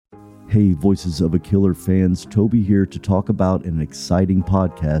Hey, Voices of a Killer fans, Toby here to talk about an exciting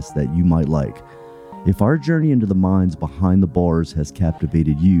podcast that you might like. If our journey into the minds behind the bars has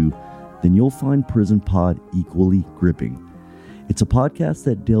captivated you, then you'll find Prison Pod equally gripping. It's a podcast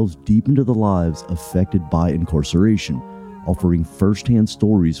that delves deep into the lives affected by incarceration, offering first-hand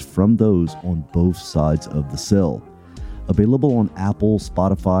stories from those on both sides of the cell. Available on Apple,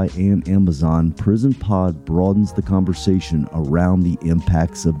 Spotify, and Amazon, Prison Pod broadens the conversation around the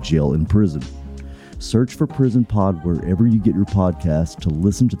impacts of jail and prison. Search for Prison Pod wherever you get your podcasts to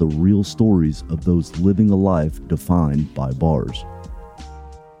listen to the real stories of those living a life defined by bars.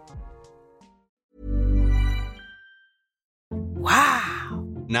 Wow.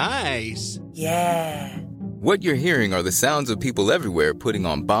 Nice. Yeah. What you're hearing are the sounds of people everywhere putting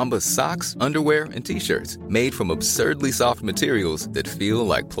on Bombas socks, underwear, and T-shirts made from absurdly soft materials that feel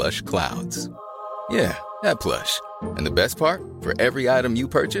like plush clouds. Yeah, that plush. And the best part? For every item you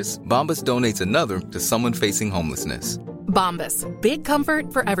purchase, Bombas donates another to someone facing homelessness. Bombas. Big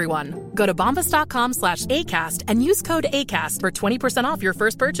comfort for everyone. Go to bombas.com/ACAST and use code ACAST for 20% off your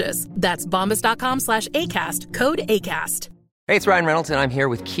first purchase. That's bombas.com/ACAST. Code ACAST. Hey, it's Ryan Reynolds, and I'm here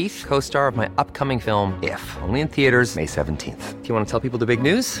with Keith, co-star of my upcoming film, If, only in theaters May 17th. Do you want to tell people the big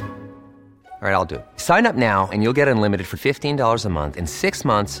news? All right, I'll do it. Sign up now and you'll get unlimited for $15 a month and 6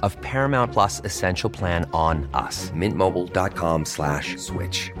 months of Paramount Plus Essential Plan on us.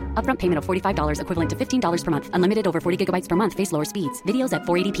 MintMobile.com/switch. Upfront payment of $45 equivalent to $15 per month. Unlimited over 40 gigabytes per month. Face lower speeds. Videos at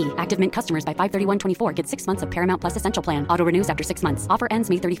 480p. Active Mint customers by 531.24 get 6 months of Paramount Plus Essential Plan. Auto renews after 6 months. Offer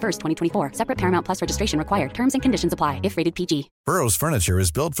ends May 31st, 2024. Separate Paramount Plus registration required. Terms and conditions apply if rated PG. Burrow's furniture is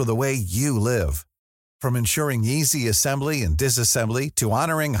built for the way you live. From ensuring easy assembly and disassembly to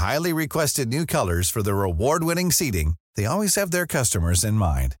honoring highly requested new colors for their award-winning seating, they always have their customers in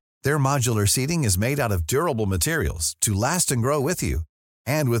mind. Their modular seating is made out of durable materials to last and grow with you.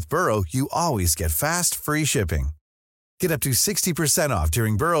 And with Burrow, you always get fast, free shipping. Get up to 60% off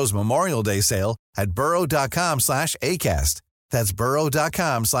during Burrow's Memorial Day sale at burrow.com/ACAST. That's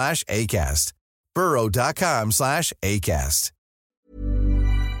burrow.com/ACAST. burrow.com/ACAST.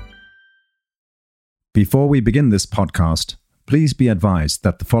 Before we begin this podcast, please be advised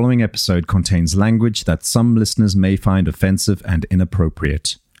that the following episode contains language that some listeners may find offensive and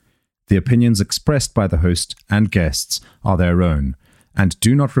inappropriate. The opinions expressed by the host and guests are their own and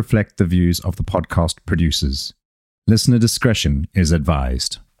do not reflect the views of the podcast producers. Listener discretion is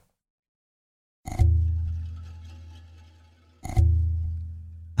advised.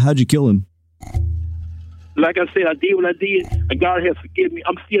 How'd you kill him? Like I said, I did what I did, and God has forgiven me.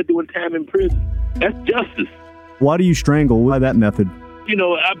 I'm still doing time in prison. That's justice. Why do you strangle? Why that method? You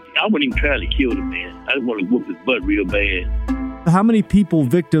know, I wasn't even trying to kill the man. I just want to whoop his butt real bad. How many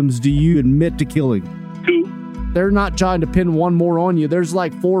victims do you admit to killing? 2. They're not trying to pin one more on you. There's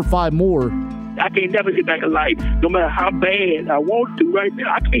like 4 or 5 more. I can't never get back alive. No matter how bad I want to right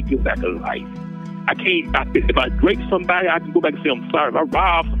now, I can't get back alive. I can't. If I break somebody, I can go back and say I'm sorry. If I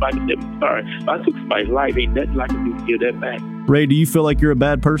rob somebody, I can say I'm sorry. If I took somebody's life, ain't nothing I can do to give that back. Ray, do you feel like you're a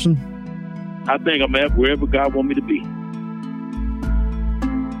bad person? I think I'm at wherever God wants me to be.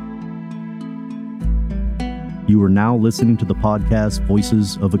 You are now listening to the podcast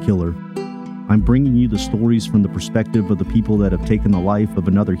Voices of a Killer. I'm bringing you the stories from the perspective of the people that have taken the life of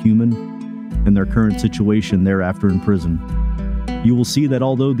another human and their current situation thereafter in prison. You will see that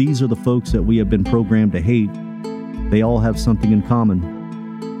although these are the folks that we have been programmed to hate, they all have something in common.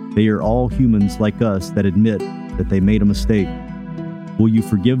 They are all humans like us that admit that they made a mistake. Will you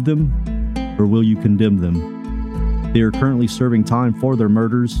forgive them? Or will you condemn them? They are currently serving time for their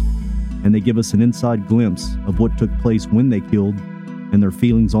murders, and they give us an inside glimpse of what took place when they killed and their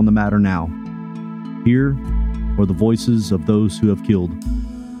feelings on the matter now. Here are the voices of those who have killed.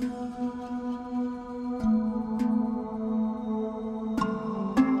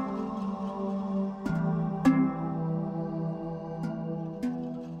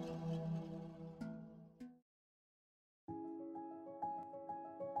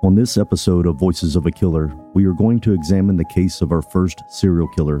 On this episode of Voices of a Killer, we are going to examine the case of our first serial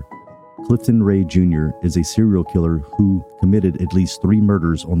killer. Clifton Ray Jr. is a serial killer who committed at least 3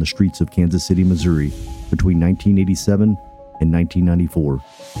 murders on the streets of Kansas City, Missouri between 1987 and 1994,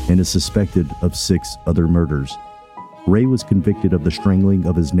 and is suspected of 6 other murders. Ray was convicted of the strangling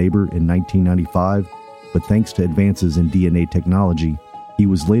of his neighbor in 1995, but thanks to advances in DNA technology, he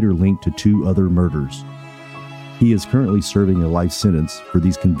was later linked to 2 other murders. He is currently serving a life sentence for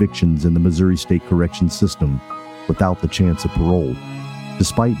these convictions in the Missouri State Corrections System without the chance of parole.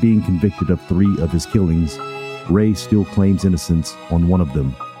 Despite being convicted of 3 of his killings, Ray still claims innocence on 1 of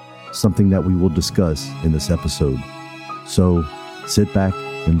them, something that we will discuss in this episode. So, sit back,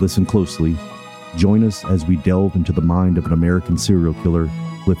 and listen closely. Join us as we delve into the mind of an American serial killer,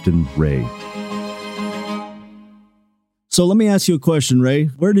 Clifton Ray. So let me ask you a question, Ray.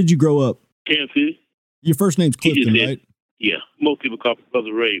 Where did you grow up? Kansas City. Your first name's Clifton, right? Yeah. Most people call me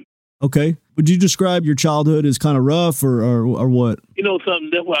Brother Ray. Okay. Would you describe your childhood as kind of rough or what? You know something?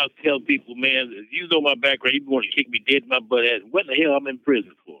 That's why I tell people, man, if you know my background, you want to kick me dead in my butt ass. What the hell I'm in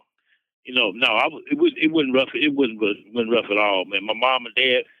prison for? You know, no, it wasn't rough. It wasn't rough at all, man. My mom and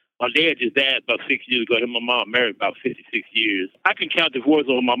dad. My dad just died about 6 years ago. Him and my mom married about 56 years. I can count divorce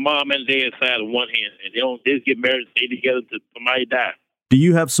on my mom and dad's side on one hand, and they just get married and stay together till somebody dies. Do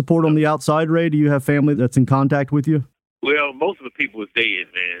you have support on the outside, Ray? Do you have family that's in contact with you? Well, most of the people is dead,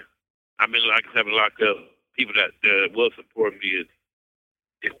 man. I mean, like I said, I've been locked up. People that will support me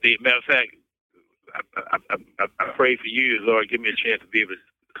is dead. Matter of fact, I prayed for years, Lord, give me a chance to be able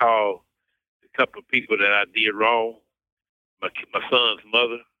to call a couple of people that I did wrong. My son's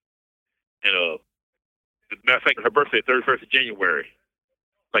mother. And as a matter of fact, her birthday, 31st of January,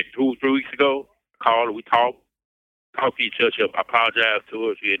 like 2 or 3 weeks ago. I called her, we talked to each other. I apologized to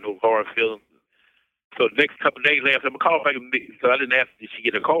her. She had no hard feelings. So the next couple of days later, I'm going to call back. So I didn't ask, did she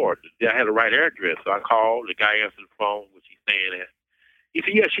get a card? I had the right address. So I called. The guy answered the phone, which he's staying at. He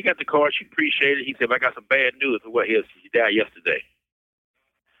said, yeah, she got the card. She appreciated it. He said, I got some bad news. What is she died yesterday.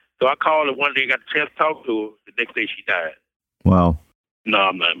 So I called her one day, got the chance to talk to her. The next day she died. Wow. No,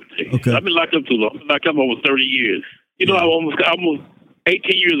 I'm not going to tell you. Okay. I've been locked up too long. I've been locked up almost 30 years. You know, I almost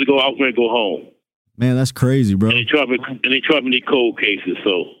 18 years ago, I was going to go home. Man, that's crazy, bro. And they tried me these cold cases,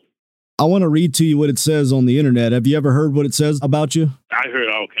 so. I want to read to you what it says on the internet. Have you ever heard what it says about you? I heard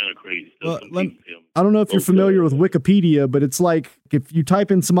all kind of crazy stuff. I don't know if you're familiar with Wikipedia, but it's like if you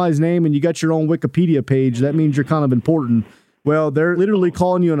type in somebody's name and you got your own Wikipedia page, that means you're kind of important. Well, they're literally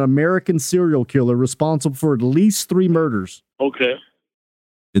calling you an American serial killer responsible for at least 3 murders. Okay.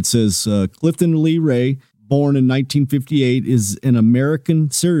 It says Clifton Lee Ray, born in 1958, is an American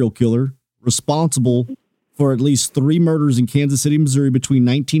serial killer responsible for at least 3 murders in Kansas City, Missouri between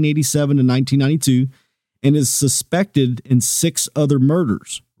 1987 and 1992, and is suspected in 6 other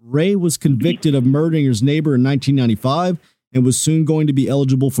murders. Ray was convicted of murdering his neighbor in 1995 and was soon going to be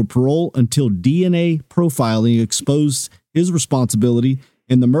eligible for parole until DNA profiling exposed his responsibility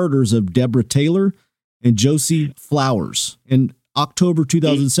in the murders of Deborah Taylor and Josie Flowers. In October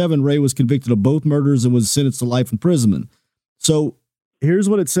 2007, Ray was convicted of both murders and was sentenced to life imprisonment. So here's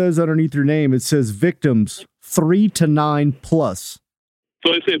what it says underneath your name. It says victims 3 to 9 plus.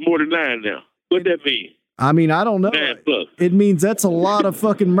 So it said more than 9 now. What does that mean? I mean, I don't know. 9 plus. It means that's a lot of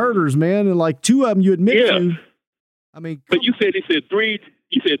fucking murders, man. And like 2 of them you admit to. I mean, but you said 3.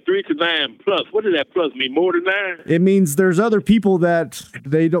 You said 3 to 9 plus. What does that plus mean? More than 9? It means there's other people that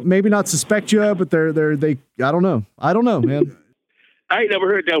they don't maybe not suspect you of, but they I don't know. I don't know, man. I ain't never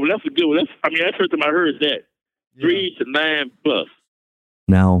heard that one. That's a good one. That's the first time I heard that. 3 to 9 plus.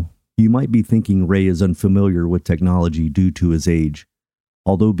 Now, you might be thinking Ray is unfamiliar with technology due to his age.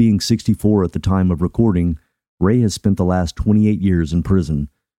 Although being 64 at the time of recording, Ray has spent the last 28 years in prison,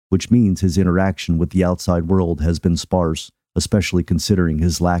 which means his interaction with the outside world has been sparse, especially considering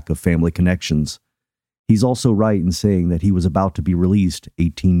his lack of family connections. He's also right in saying that he was about to be released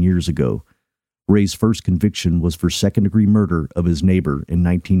 18 years ago. Ray's first conviction was for second-degree murder of his neighbor in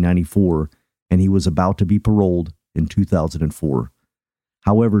 1994, and he was about to be paroled in 2004.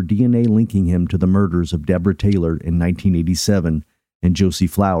 However, DNA linking him to the murders of Deborah Taylor in 1987 and Josie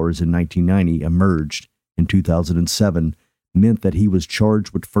Flowers in 1990 emerged in 2007, meant that he was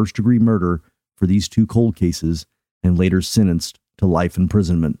charged with first-degree murder for these 2 cold cases and later sentenced to life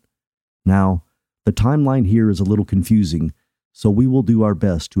imprisonment. Now, the timeline here is a little confusing, so we will do our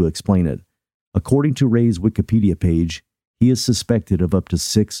best to explain it. According to Ray's Wikipedia page, he is suspected of up to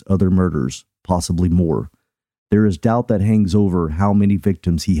 6 other murders, possibly more. There is doubt that hangs over how many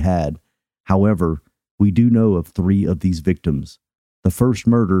victims he had. However, we do know of 3 of these victims. The first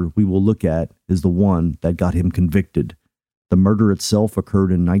murder we will look at is the one that got him convicted. The murder itself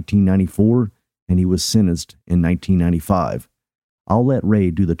occurred in 1994, and he was sentenced in 1995. I'll let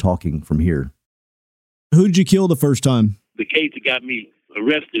Ray do the talking from here. Who did you kill the first time? The case that got me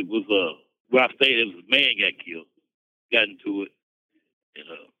arrested was where I stayed. It was a man got killed. Got into it, and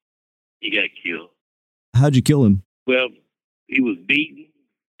he got killed. How'd you kill him? Well, he was beaten,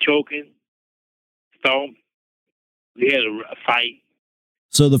 choking, stomped. We had a fight.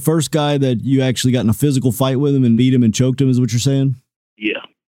 So the first guy that you actually got in a physical fight with him and beat him and choked him is what you're saying? Yeah.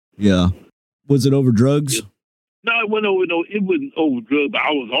 Yeah. Was it over drugs? Yeah. No, it wasn't over. No, it wasn't over drugs. But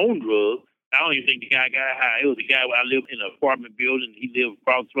I was on drugs. I don't even think the guy got high. It was the guy where I lived in an apartment building. He lived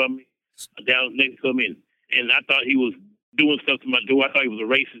across from me, down next to me, and I thought he was doing stuff to my door. I thought he was a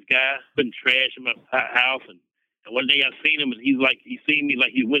racist guy, putting trash in my house. And one day I seen him, and he seen me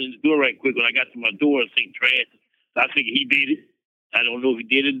like he went in the door right quick when I got to my door and seen trash. So I figured he did it. I don't know if he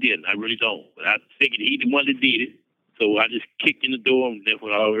did it or didn't. I really don't. But I figured he the one that did it. So I just kicked in the door, and that's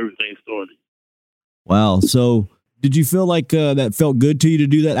when everything started. Wow. So did you feel like that felt good to you to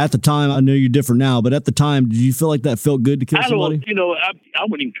do that at the time? I know you're different now, but at the time, did you feel like that felt good to kill somebody? I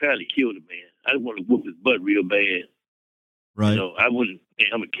wouldn't even try to kill the man. I just want to whoop his butt real bad. Right. I wouldn't.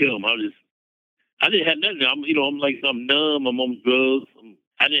 I'm gonna kill him. I didn't have nothing. I'm like I'm numb. I'm on drugs.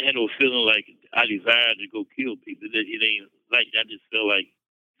 I didn't have no feeling like I desired to go kill people. It ain't like I just felt like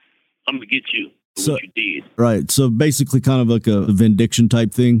I'm gonna get you for what you did. Right. So basically, kind of like a vindication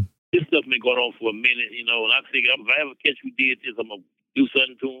type thing. This stuff been going on for a minute, and I figured if I ever catch who did this, I'm gonna do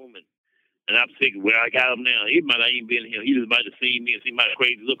something to him. And I figured, well, I got him now. He might not even been here. He just might have seen me and see my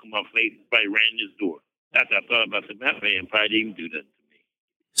crazy look on my face and probably ran in his door. After I thought about it, that man probably didn't even do that to me.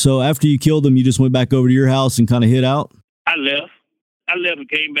 So after you killed him, you just went back over to your house and kind of hid out? I left and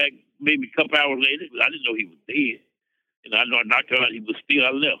came back maybe a couple hours later. I didn't know he was dead. I knocked out he was still.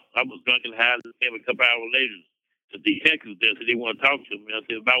 I left. I was drunk and high. Came a couple hours later. The detectives there said they want to talk to me. I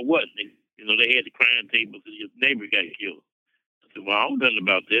said, about what? They had the crime table. Said his neighbor got killed. I said, well, I don't know nothing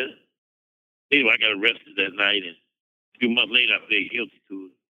about that. Anyway, I got arrested that night, and a few months later, I pleaded guilty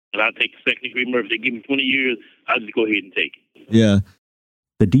to it. And I'll take the second-degree murder. If they give me 20 years, I'll just go ahead and take it. Yeah.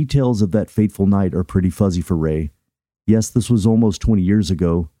 The details of that fateful night are pretty fuzzy for Ray. Yes, this was almost 20 years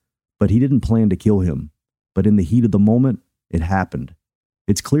ago, but he didn't plan to kill him. But in the heat of the moment, it happened.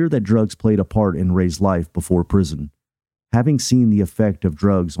 It's clear that drugs played a part in Ray's life before prison. Having seen the effect of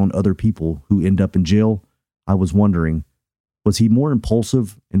drugs on other people who end up in jail, I was wondering, was he more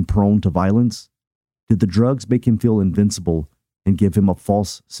impulsive and prone to violence? Did the drugs make him feel invincible and give him a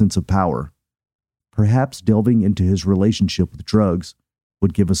false sense of power? Perhaps delving into his relationship with drugs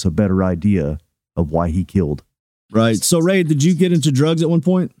would give us a better idea of why he killed. Right. So, Ray, did you get into drugs at one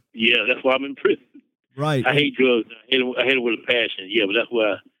point? Yeah, that's why I'm in prison. Right. I hate drugs. I hate it with a passion. Yeah, but that's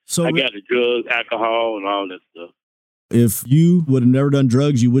why I got the drugs, alcohol, and all that stuff. If you would have never done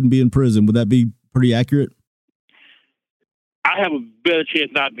drugs, you wouldn't be in prison. Would that be pretty accurate? I have a better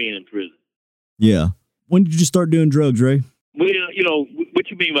chance not being in prison. Yeah. When did you start doing drugs, Ray? Well,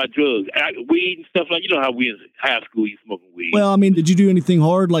 what you mean by drugs? Weed and stuff like, how we in high school, you smoking weed. Well, I mean, did you do anything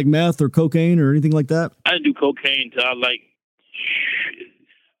hard like meth or cocaine or anything like that? I didn't do cocaine until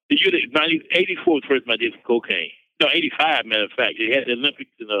the year 84 was the first time I did some cocaine. No, 85, matter of fact. They had the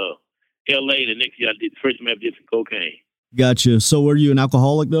Olympics in L.A. The next year I did the first time I did some cocaine. Gotcha. So were you an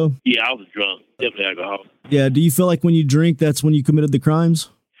alcoholic, though? Yeah, I was drunk. Definitely alcoholic. Yeah. Do you feel like when you drink, that's when you committed the crimes?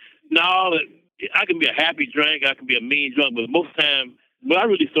 No, I can be a happy drunk. I can be a mean drunk. But most of the time, I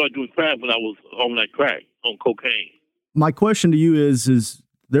really started doing crime when I was on that crack, on cocaine. My question to you is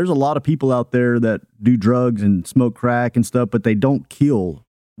there's a lot of people out there that do drugs and smoke crack and stuff, but they don't kill.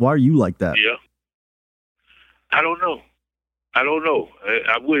 Why are you like that? Yeah. I don't know. I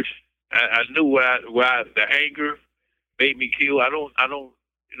wish I knew why the anger made me kill. I don't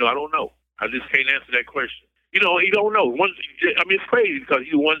know. I just can't answer that question. You don't know. It's crazy because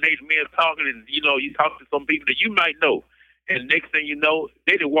one day the man's talking and, you talk to some people that you might know. And next thing you know,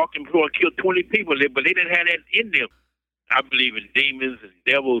 they done walked in the floor and killed 20 people, but they didn't have that in them. I believe in demons and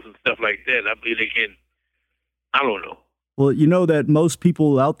devils and stuff like that. I believe they can, I don't know. Well, you know that most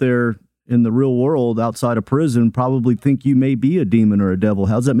people out there in the real world outside of prison probably think you may be a demon or a devil.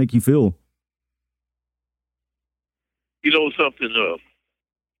 How does that make you feel? You know something?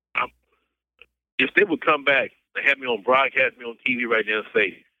 If they would come back and have me on broadcast, me on TV right now and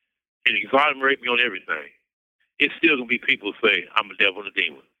say, and exonerate me on everything, it's still going to be people who say, I'm a devil and a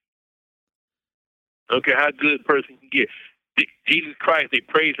demon. Okay, how good a person can get. Jesus Christ, they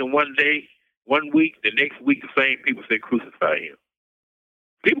praise him one day, 1 week, the next week the same people say crucify him.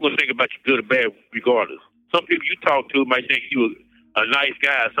 People going to think about you good or bad regardless. Some people you talk to might think you a nice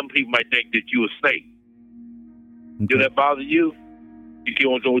guy. Some people might think that you a snake. Okay. Does that bother you? You keep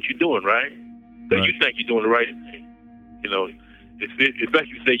on doing what you're doing, right? Because you think you're doing the right thing.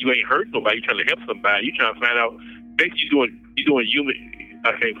 Especially you say you ain't hurt nobody, you're trying to help somebody. You're trying to find out. Basically, you're doing human.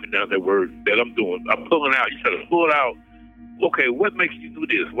 I can't pronounce that word that I'm doing. I'm pulling out. You're trying to pull out. Okay, what makes you do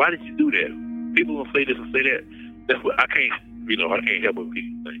this? Why did you do that? People gonna say this and say that. That's what I can't. I can't help what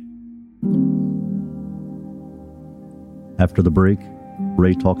people think. After the break,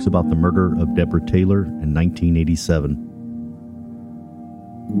 Ray talks about the murder of Deborah Taylor in 1987.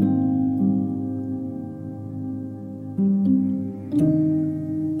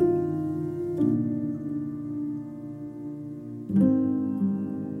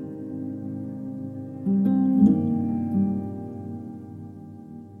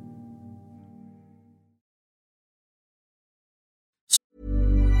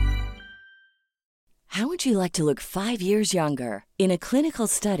 How would you like to look 5 years younger? In a clinical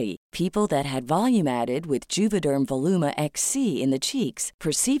study, people that had volume added with Juvederm Voluma XC in the cheeks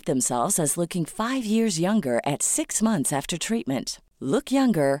perceived themselves as looking 5 years younger at 6 months after treatment. Look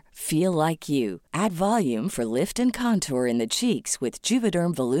younger, feel like you. Add volume for lift and contour in the cheeks with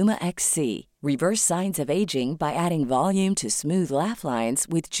Juvederm Voluma XC. Reverse signs of aging by adding volume to smooth laugh lines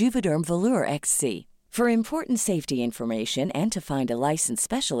with Juvederm Volure XC. For important safety information and to find a licensed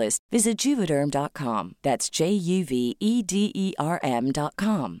specialist, visit Juvederm.com. That's JUVEDERM.com.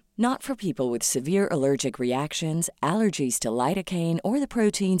 Not for people with severe allergic reactions, allergies to lidocaine, or the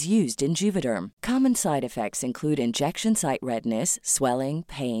proteins used in Juvederm. Common side effects include injection site redness, swelling,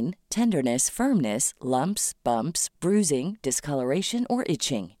 pain, tenderness, firmness, lumps, bumps, bruising, discoloration, or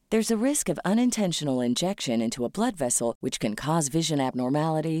itching. There's a risk of unintentional injection into a blood vessel, which can cause vision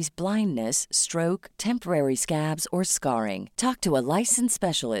abnormalities, blindness, stroke, temporary scabs, or scarring. Talk to a licensed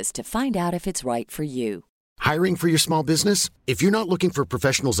specialist to find out if it's right for you. Hiring for your small business? If you're not looking for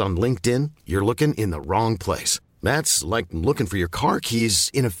professionals on LinkedIn, you're looking in the wrong place. That's like looking for your car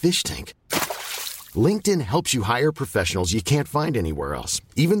keys in a fish tank. LinkedIn helps you hire professionals you can't find anywhere else,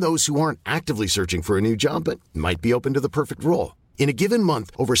 even those who aren't actively searching for a new job but might be open to the perfect role. In a given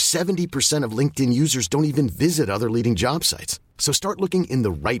month, over 70% of LinkedIn users don't even visit other leading job sites. So start looking in the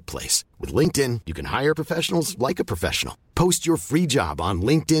right place. With LinkedIn, you can hire professionals like a professional. Post your free job on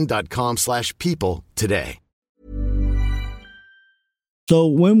linkedin.com/people today. So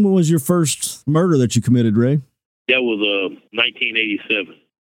when was your first murder that you committed, Ray? That was 1987.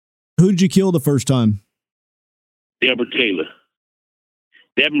 Who did you kill the first time? Deborah Taylor.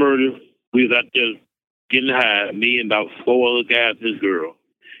 That murder, we was out there getting high, me and about 4 other guys and this girl.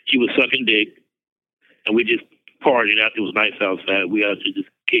 She was sucking dick, and we just partying out. It was nice outside. We out there just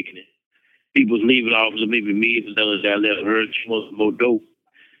kicking it. People was leaving off, maybe me and another guy left her. She wanted some more dope.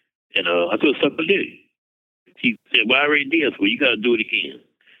 And I told her suck her dick. She said, well, I already did, so you got to do it again.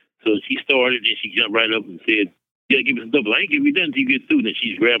 So she started, and she jumped right up and said, you got to give me some dope. I ain't give you that until you get through. Then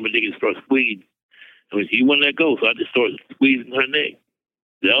she grabbed my dick and started squeezing. And she wouldn't let go, so I just started squeezing her neck.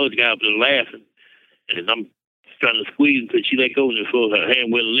 The other guy up there laughing. And I'm trying to squeeze until she let go, and so her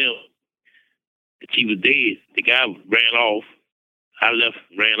hand went limp. And she was dead. The guy ran off. I left,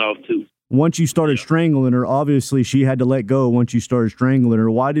 ran off too. Once you started strangling her, obviously she had to let go once you started strangling her.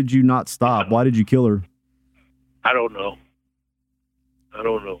 Why did you not stop? Why did you kill her? I don't know.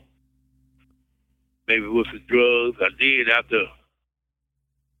 Maybe it was the drugs. I did after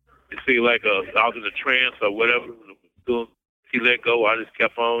it seemed like I was in a trance or whatever. So she let go. I just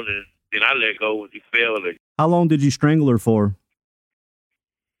kept on, and then I let go when she fell. How long did you strangle her for?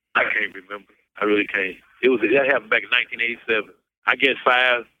 I can't remember. I really can't. That happened back in 1987. I guess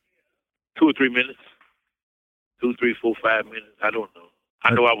 2 or 3 minutes. 2, 3, 4, 5 minutes. I don't know.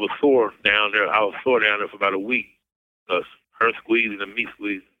 I know I was sore down there. I was sore down there for about a week. Because her squeezing and me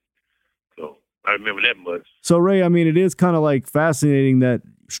squeezing. So I remember that much. So, Ray, I mean, it is kind of like fascinating that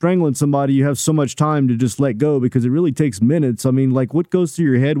strangling somebody, you have so much time to just let go because it really takes minutes. I mean, like, what goes through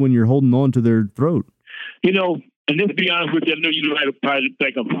your head when you're holding on to their throat? You know, and just to be honest with you, I know you don't have to probably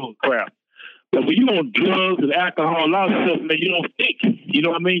think I'm full of crap. But when you're on drugs and alcohol, a lot of stuff, man, you don't think. You know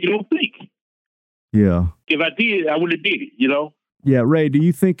what I mean? You don't think. Yeah. If I did, I would have did it, you know? Yeah, Ray, do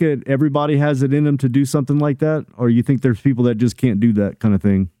you think that everybody has it in them to do something like that? Or you think there's people that just can't do that kind of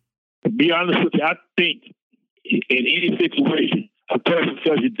thing? To be honest with you, I think in any situation, a person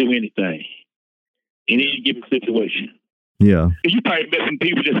doesn't do anything. In any given situation. Yeah. You probably met some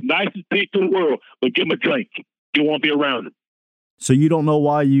people that's nicest people in the world, but give them a drink. You won't be around them. So you don't know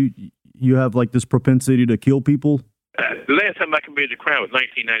why you have like this propensity to kill people? The last time I committed a crime was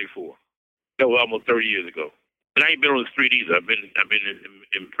 1994. That was almost 30 years ago. But I ain't been on the street either. I've been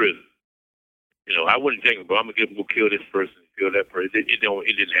in prison. You know, I wouldn't think about, I'm gonna go kill this person, kill that person. It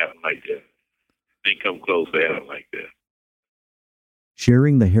didn't happen like that. It didn't come close to happening like that.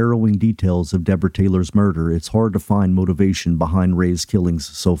 Sharing the harrowing details of Deborah Taylor's murder, it's hard to find motivation behind Ray's killings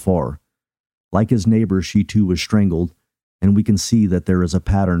so far. Like his neighbor, she too was strangled, and we can see that there is a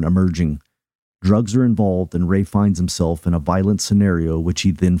pattern emerging. Drugs are involved, and Ray finds himself in a violent scenario which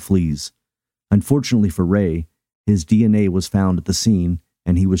he then flees. Unfortunately for Ray, his DNA was found at the scene,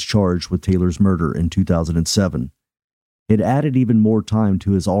 and he was charged with Taylor's murder in 2007. It added even more time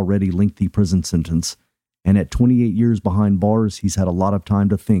to his already lengthy prison sentence, and at 28 years behind bars, he's had a lot of time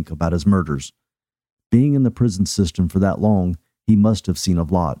to think about his murders. Being in the prison system for that long, he must have seen a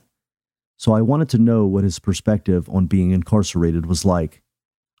lot. So I wanted to know what his perspective on being incarcerated was like.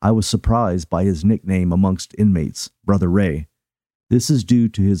 I was surprised by his nickname amongst inmates, Brother Ray. This is due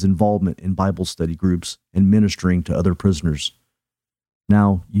to his involvement in Bible study groups and ministering to other prisoners.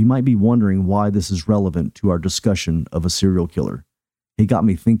 Now, you might be wondering why this is relevant to our discussion of a serial killer. It got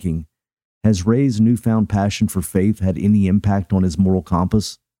me thinking, has Ray's newfound passion for faith had any impact on his moral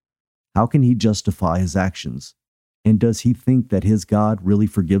compass? How can he justify his actions? And does he think that his God really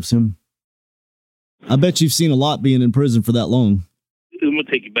forgives him? I bet you've seen a lot being in prison for that long. I'm going to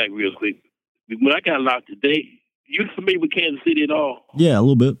take you back real quick. When I got locked today, you familiar with Kansas City at all? Yeah, a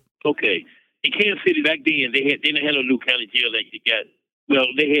little bit. Okay. In Kansas City back then, they didn't have no new county jail like they got. Well,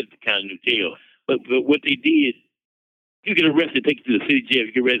 they had the kind of new jail. But what they did, you get arrested, take you to the city jail.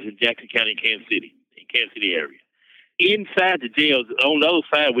 You get arrested in Jackson County, Kansas City area. Inside the jail, on the other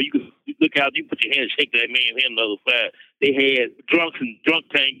side, where you could look out, you put your hand and shake that man's hand on the other side, they had drunk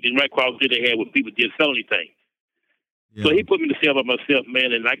tanks, and right across there they had where people did felony things. Yeah. So he put me to cell by myself,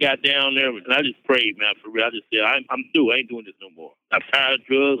 man, and I got down there and I just prayed, man, for real. I just said, I'm through. I ain't doing this no more. I'm tired of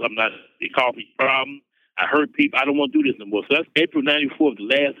drugs. It caused me problems. I hurt people. I don't want to do this no more. So that's April 94, the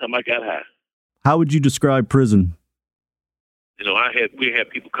last time I got high. How would you describe prison? You know, we had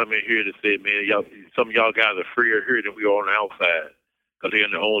people come in here that said, man, some of y'all guys are freer here than we are on the outside because they're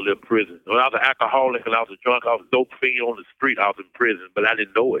in their own little prison. When I was an alcoholic and I was a drunk, I was a dope fiend on the street. I was in prison, but I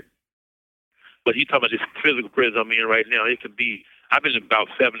didn't know it. But you talking about this physical prison I'm in right now, it could be, I've been in about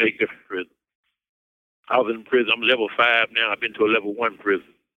 7 or 8 different prisons. I was in prison. I'm level 5 now. I've been to a level 1 prison.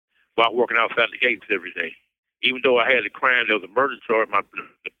 While I'm working outside the gates every day. Even though I had a crime, there was a murder charge,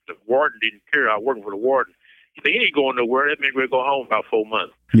 the warden didn't care. I was working for the warden. He said, he ain't going nowhere. That means we're going to go home about 4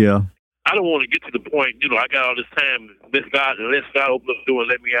 months. Yeah. I don't want to get to the point, I got all this time. Unless God open up the door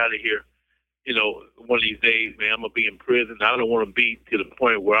and let me out of here, one of these days, man, I'm going to be in prison. I don't want to be to the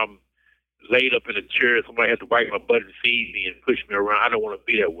point where I'm laid up in a chair. Somebody has to wipe my butt and feed me and push me around. I don't want to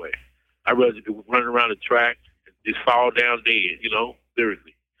be that way. I'd rather be running around the track and just fall down dead,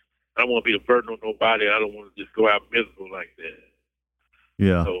 seriously. I don't want to be a burden on nobody. I don't want to just go out miserable like that.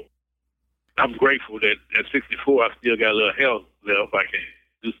 Yeah. So I'm grateful that at 64, I still got a little health left. I can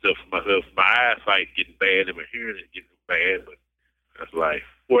do stuff for myself. My eyesight getting bad and my hearing is getting bad, but that's life.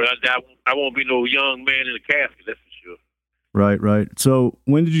 Well, I won't be no young man in a casket, that's for sure. Right. So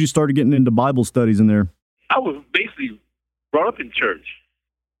when did you start getting into Bible studies in there? I was basically brought up in church.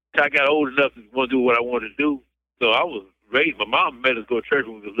 I got old enough to want to do what I wanted to do. So I was raised. My mom made us go to church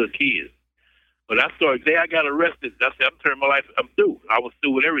when we were little kids. But I started, the day I got arrested, I said, I'm turning my life, I'm through. I was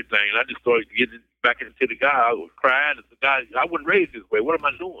through with everything. And I just started getting back into the God. I was crying. And the God, I wasn't raised this way. What am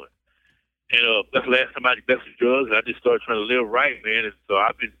I doing? And that's the last time I invested drugs. And I just started trying to live right, man. And so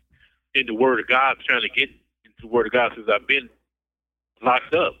I've been in the Word of God, trying to get into the Word of God since I've been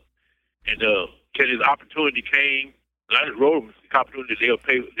locked up. And this opportunity came, and I just wrote them the opportunity they'll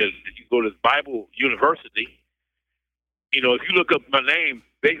pay that you go to this Bible university. If you look up my name,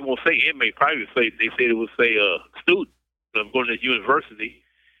 they won't say inmate. Probably they said it would say student. So I'm going to this university,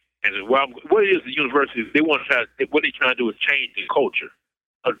 and what is the university? What they trying to do is change the culture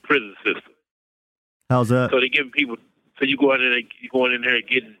of the prison system. How's that? So they giving people. So you go in there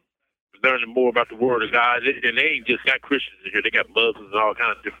and learning more about the Word of God, and they ain't just got Christians in here. They got Muslims and all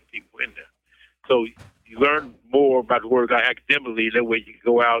kinds of different people in there. So you learn more about the Word of God academically. That way you can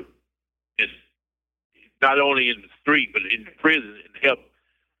go out and not only in the street, but in the prison and help,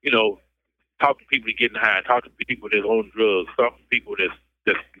 talk to people that getting high, talk to people that own drugs, talk to people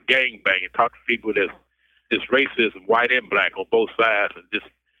that's gang banging, talk to people that's racism, white and black on both sides, and just,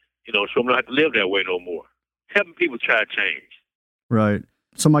 show them they don't have to live that way no more. Helping people try to change. Right.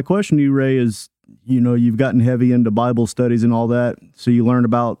 So my question to you, Ray, is, you've gotten heavy into Bible studies and all that, so you learned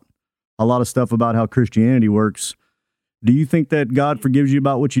about a lot of stuff about how Christianity works. Do you think that God forgives you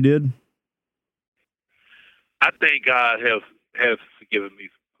about what you did? I think God has forgiven me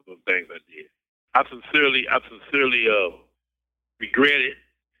for the things I did. I sincerely regret it,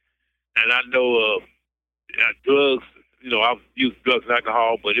 and I know drugs. I've used drugs and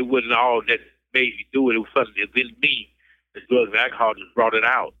alcohol, but it wasn't all that made me do it. It was something that didn't mean the drugs and alcohol just brought it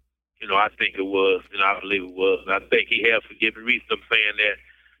out. I think it was, and I believe it was, and I think He has forgiven me. I'm saying that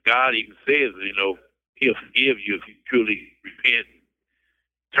God even says, He'll forgive you if you truly repent,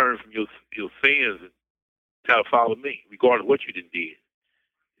 turn from your sins, and try to follow me, regardless of what you did.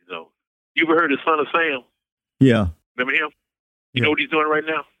 You ever heard of Son of Sam? Yeah. Remember him? You know what he's doing right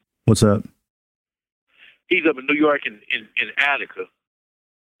now? What's that? He's up in New York in Attica.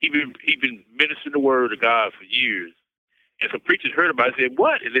 He been ministering the Word of God for years. And some preachers heard about it and said,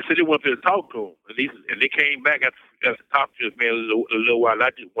 what? And they said they wanted to talk to him. And they came back after talking to this man a little while. I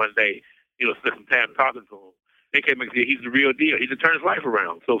just one day, spent some time talking to him. They came back and said, he's the real deal. He can turn his life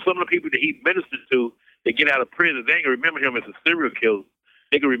around. So some of the people that he ministered to, they get out of prison, they ain't going to remember him as a serial killer.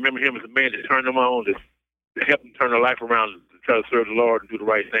 They can remember him as a man that turned them on, to help them turn their life around, to try to serve the Lord and do the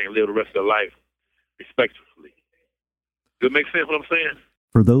right thing and live the rest of their life respectfully. Does it make sense what I'm saying?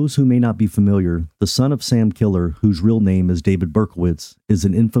 For those who may not be familiar, the son of Sam Killer, whose real name is David Berkowitz, is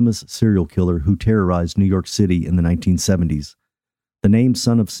an infamous serial killer who terrorized New York City in the 1970s. The name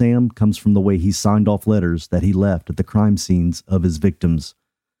Son of Sam comes from the way he signed off letters that he left at the crime scenes of his victims.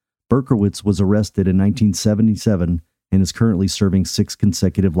 Berkowitz was arrested in 1977 and is currently serving 6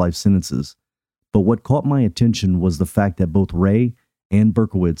 consecutive life sentences. But what caught my attention was the fact that both Ray and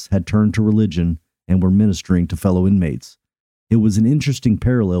Berkowitz had turned to religion and were ministering to fellow inmates. It was an interesting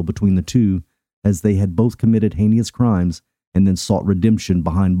parallel between the two, as they had both committed heinous crimes and then sought redemption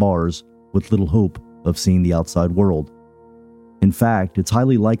behind bars with little hope of seeing the outside world. In fact, it's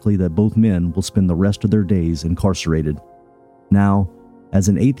highly likely that both men will spend the rest of their days incarcerated. Now, as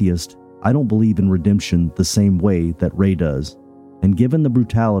an atheist, I don't believe in redemption the same way that Ray does, and given the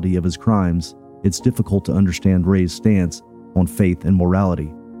brutality of his crimes, it's difficult to understand Ray's stance on faith and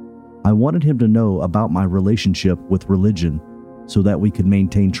morality. I wanted him to know about my relationship with religion so that we could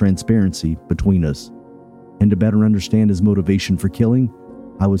maintain transparency between us. And to better understand his motivation for killing,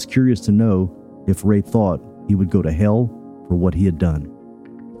 I was curious to know if Ray thought he would go to hell for what he had done.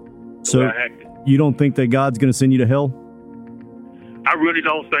 So, you don't think that God's going to send you to hell? I really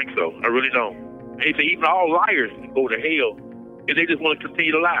don't think so. I really don't. They say even all liars can go to hell if they just want to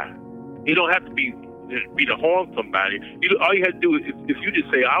continue to lie. You don't have to be to harm somebody. All you have to do is, if you just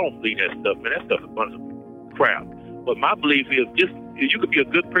say, I don't believe that stuff, man, that stuff's a bunch of crap. But my belief is just, you could be a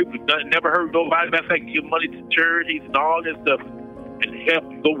good person who never hurt nobody. Matter of fact, give money to charities and all that stuff and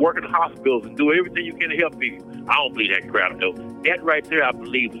help, go work in hospitals and do everything you can to help people. I don't believe that crap, though. That right there, I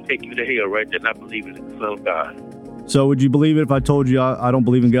believe, will take you to hell right there, and I believe in the Son of God. So would you believe it if I told you I don't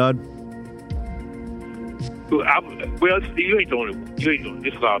believe in God? Well, you ain't the only one. You ain't the only one.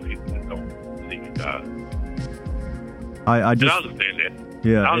 There's a lot of people that don't believe in God. I just... I understand that.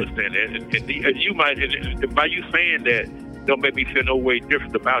 Yeah, I understand that. And you might, and by you saying that, don't make me feel no way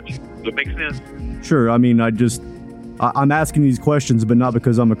different about you. Does it make sense? Sure. I mean, I'm asking these questions, but not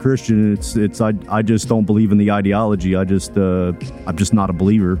because I'm a Christian. I just don't believe in the ideology. I'm just not a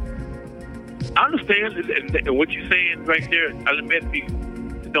believer. I understand, and what you're saying right there, I admit you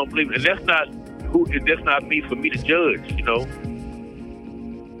don't believe it. And that's not me for me to judge, you know.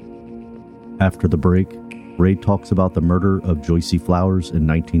 After the break, Ray talks about the murder of Joycey Flowers in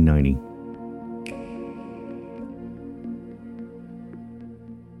 1990.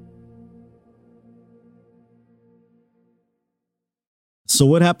 So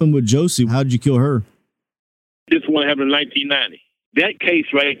what happened with Josie? How did you kill her? This one happened in 1990. That case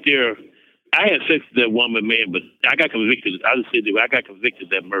right there, I had sex with that woman, man, but I got convicted. I just said that I got convicted of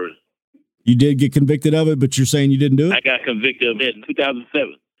that murder. You did get convicted of it, but you're saying you didn't do it? I got convicted of it in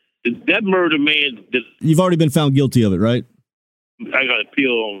 2007. That murder, man... You've already been found guilty of it, right? I got an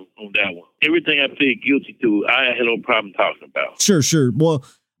appeal on that one. Everything I plead guilty to, I had no problem talking about. Sure. Well,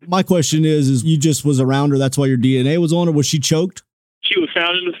 my question is you just was around her, that's why your DNA was on her? Was she choked? She was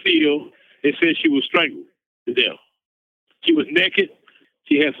found in the field. They said she was strangled to death. She was naked.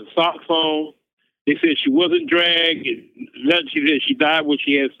 She had some socks on. They said she wasn't dragged. She said she died when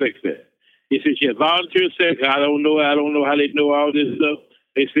she had sex there. They said she had volunteer sex. I don't know how they know all this stuff.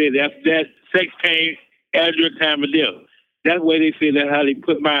 They said that sex came after the time of death. That's why they said that's how they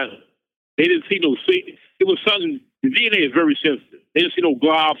put mine. They didn't see no seed. It was something. The DNA is very sensitive. They didn't see no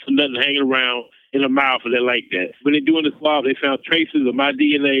globs or nothing hanging around in the mouth or that like that. When they're doing the swab, they found traces of my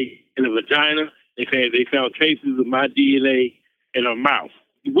DNA in the vagina. They said they found traces of my DNA in her mouth.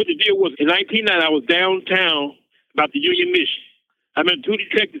 What the deal was, in 1990, I was downtown about the Union Mission. I mean, 2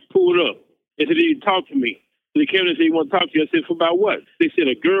 detectives pulled up. They said they didn't talk to me. So they came and said, "You want to talk to you?" I said, "For about what?" They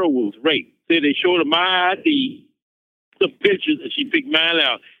said a girl was raped. Said they showed her my ID, the pictures, and she picked mine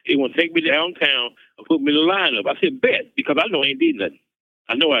out. They want to take me downtown and put me in the lineup. I said, "Bet," because I know I ain't did nothing.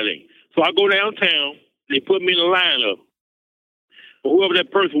 I know I ain't. So I go downtown. They put me in the lineup. But whoever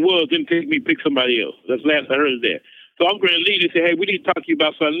that person was didn't take me, pick somebody else. That's the last I heard of that. So I'm going to leave. They said, "Hey, we need to talk to you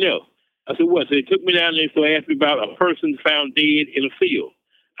about something else." I said, "What?" So they took me down there. So they asked me about a person found dead in a field.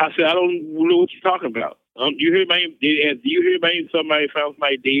 I said, "I don't know what you're talking about. Do you hear about somebody found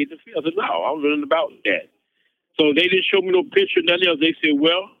somebody dead in the field?" I said, "No, I don't know nothing about that." So they didn't show me no picture, nothing else. They said,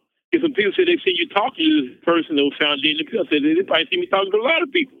 "Well, if some people said they see you talking to this person that was found dead in the field," I said, "They probably see me talking to a lot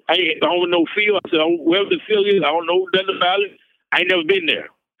of people. I don't know field." I said, "Wherever the field is, I don't know nothing about it. I ain't never been there."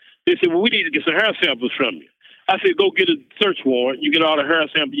 They said, "Well, we need to get some hair samples from you." I said, "Go get a search warrant. You get all the hair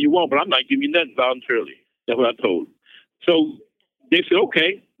samples you want, but I'm not giving you nothing voluntarily." That's what I told them. So they said,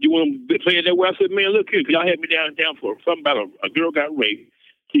 "Okay, you want to play it that way?" I said, "Man, look here, y'all had me downtown for something about a girl got raped.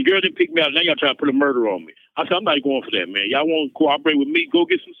 The girl didn't pick me out. Now y'all trying to put a murder on me. I said, I'm not going for that, man. Y'all want to cooperate with me? Go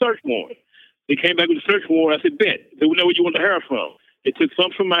get some search warrant. They came back with a search warrant. I said, bet. They would know where you want the hair from. They took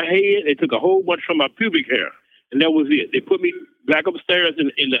some from my head. They took a whole bunch from my pubic hair. And that was it. They put me back upstairs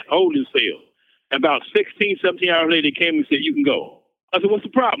in the holding cell. About 16, 17 hours later, they came and said, you can go. I said, what's the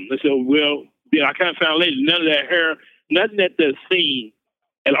problem? They said, well, yeah, I kind of found later, none of that hair, nothing at the scene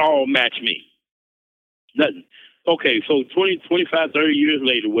at all matched me. Nothing. Okay, so 20, 25, 30 years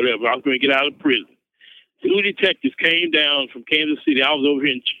later, whatever, I was going to get out of prison. Two detectives came down from Kansas City. I was over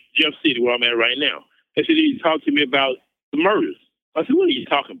here in Jeff City, where I'm at right now. They said, they talked to me about the murders. I said, what are you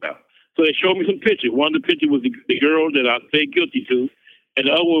talking about? So they showed me some pictures. One of the pictures was the girl that I pled guilty to, and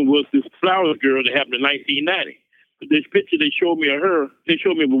the other one was this Flowers girl that happened in 1990. But this picture they showed me of her, they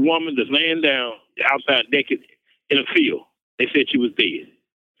showed me of a woman that's laying down outside naked in a field. They said she was dead.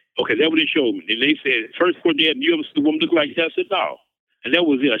 Okay, that's what they showed me. And they said, first court, you ever see a woman look like that? I said, no. And that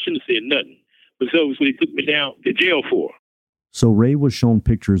was it. I shouldn't have said nothing. But so they took me down to jail for. So Ray was shown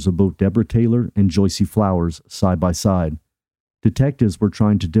pictures of both Deborah Taylor and Joycey Flowers side by side. Detectives were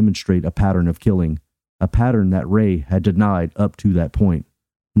trying to demonstrate a pattern of killing, a pattern that Ray had denied up to that point.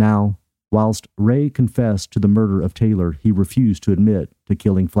 Now, whilst Ray confessed to the murder of Taylor, he refused to admit to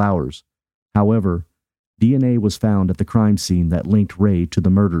killing Flowers. However, DNA was found at the crime scene that linked Ray to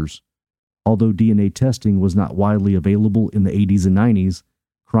the murders. Although DNA testing was not widely available in the 80s and 90s,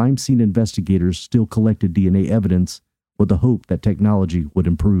 crime scene investigators still collected DNA evidence with the hope that technology would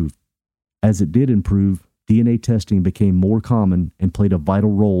improve. As it did improve, DNA testing became more common and played a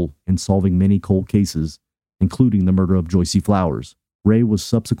vital role in solving many cold cases, including the murder of Joycey Flowers. Ray was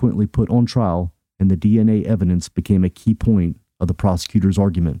subsequently put on trial, and the DNA evidence became a key point of the prosecutor's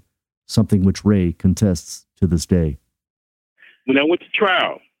argument, something which Ray contests to this day. When I went to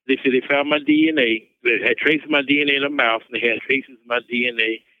trial, they said they found my DNA. They had traces of my DNA in the mouth, and they had traces of my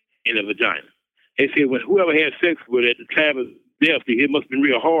DNA in the vagina. They said when whoever had sex with her at the time of death, it must have been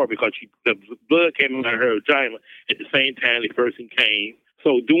real hard because the blood came out of her vagina at the same time the person came.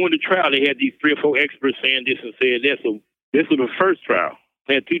 So during the trial, they had these 3 or 4 experts saying this and saying that. So this was the first trial.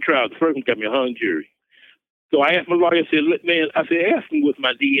 They had 2 trials. The first one got me a hung jury. So I asked my lawyer, I said, look, man, I said, ask them what's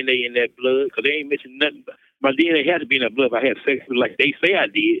my DNA in that blood, because they ain't mentioned nothing. My DNA had to be in that blood if I had sex with her like they say I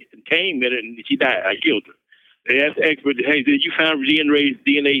did, and came in it, and she died. I killed her. They asked the expert, hey, did you find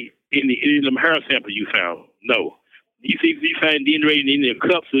DNA in the hair sample you found? No. You see, if you find DNA in the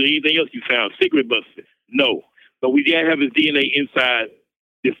cups or anything else you found, cigarette butts? No. But we did have his DNA inside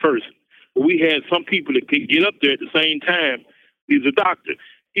this person. But we had some people that could get up there at the same time. He was a doctor.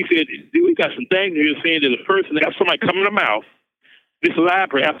 He said, we got some things here saying that a person that got somebody coming in the mouth, this alive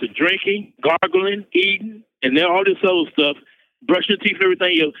after drinking, gargling, eating, and then all this other stuff, brushing your teeth and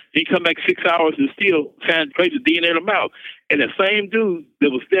everything else, he come back 6 hours and still find traces of DNA in the mouth. And the same dude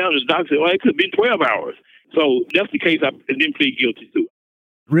that was down, the doctor said, well, it could have been 12 hours. So that's the case I didn't plead guilty to.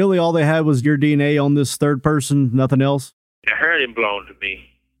 Really, all they had was your DNA on this third person, nothing else? The hair didn't belong to me.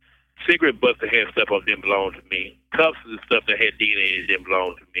 Cigarette butts that had stuff on didn't belong to me. Cuffs and stuff that had DNA didn't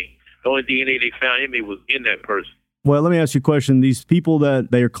belong to me. The only DNA they found in me was in that person. Well, let me ask you a question. These people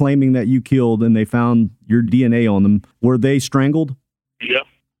that they are claiming that you killed and they found your DNA on them, were they strangled? Yeah.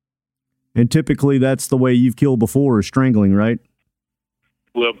 And typically that's the way you've killed before, is strangling, right?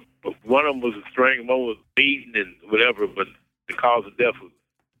 Well, one of them was a strangling, one was beaten and whatever, but the cause of death was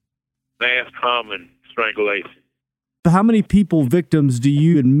mass common strangulation. How many victims do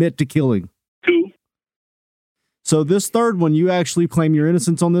you admit to killing? 2. So this third one, you actually claim your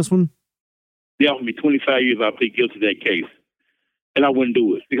innocence on this one? They offered me 25 years if I plead guilty to that case. And I wouldn't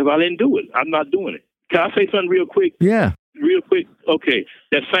do it because I didn't do it. I'm not doing it. Can I say something real quick? Yeah. Real quick. Okay.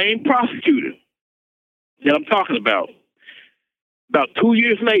 That same prosecutor that I'm talking about 2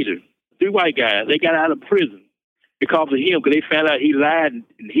 years later, 3 white guys, they got out of prison because of him, because they found out he lied and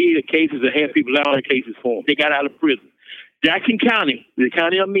hid the cases and had people lie on the cases for him. They got out of prison. Jackson County, the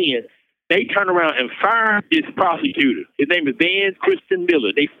county I'm in, they turned around and fired this prosecutor. His name is Dan Christian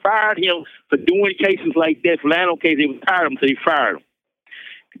Miller. They fired him for doing cases like that, for lying on cases. They was tired of him, so they fired him.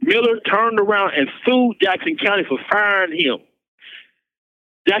 Miller turned around and sued Jackson County for firing him.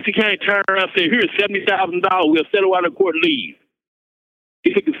 Jackson County turned around and said, here's $70,000. We'll settle out of court and leave.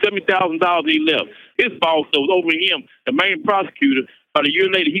 He took the $70,000 and he left. His boss that was over him, the main prosecutor, about a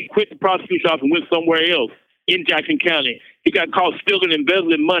year later, he quit the prosecution office and went somewhere else in Jackson County. He got caught stealing and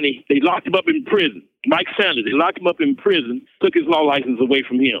embezzling money. They locked him up in prison. Mike Sanders, they locked him up in prison, took his law license away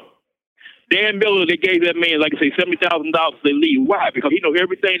from him. Dan Miller, they gave that man, like I say, $70,000 so they leave. Why? Because he know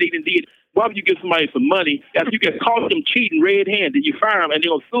everything they did. Why would you give somebody some money after you get caught them cheating red-handed? You fire him and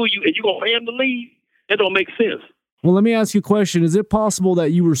they're going to sue you and you're going to pay him to leave? That don't make sense. Well, let me ask you a question. Is it possible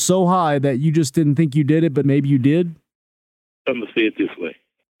that you were so high that you just didn't think you did it, but maybe you did? I'm going to say it this way.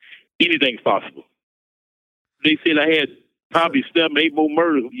 Anything's possible. They said I had probably 7, 8 more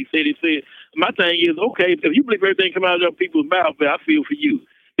murders. They said. My thing is, okay, if you believe everything come out of people's mouth, I feel for you.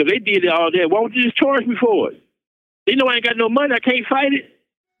 If they did all that, why don't you just charge me for it? They know I ain't got no money. I can't fight it.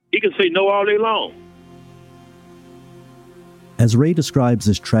 He can say no all day long. As Ray describes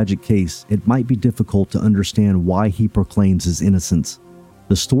this tragic case, it might be difficult to understand why he proclaims his innocence.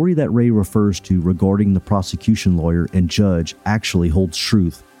 The story that Ray refers to regarding the prosecution lawyer and judge actually holds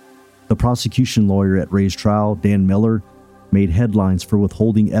truth. The prosecution lawyer at Ray's trial, Dan Miller, made headlines for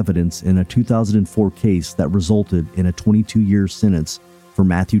withholding evidence in a 2004 case that resulted in a 22-year sentence for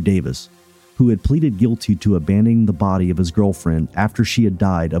Matthew Davis, who had pleaded guilty to abandoning the body of his girlfriend after she had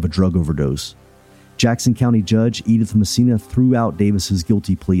died of a drug overdose. Jackson County Judge Edith Messina threw out Davis's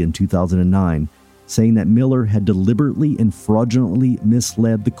guilty plea in 2009, saying that Miller had deliberately and fraudulently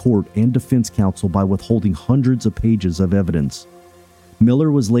misled the court and defense counsel by withholding hundreds of pages of evidence.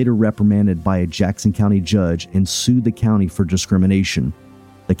 Miller was later reprimanded by a Jackson County judge and sued the county for discrimination.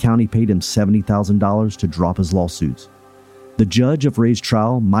 The county paid him $70,000 to drop his lawsuits. The judge of Ray's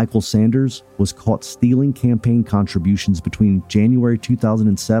trial, Michael Sanders, was caught stealing campaign contributions between January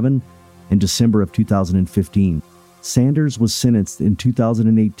 2007 and December of 2015. Sanders was sentenced in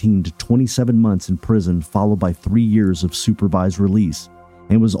 2018 to 27 months in prison, followed by 3 years of supervised release,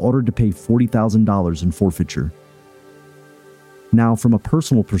 and was ordered to pay $40,000 in forfeiture. Now, from a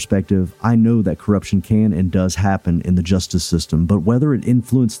personal perspective, I know that corruption can and does happen in the justice system, but whether it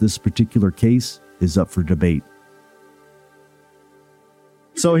influenced this particular case is up for debate.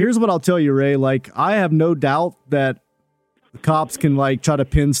 So here's what I'll tell you, Ray. I have no doubt that the cops can try to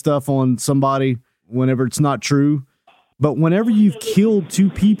pin stuff on somebody whenever it's not true. But whenever you've killed 2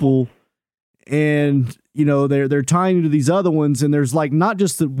 people and, they're tying you to these other ones and there's not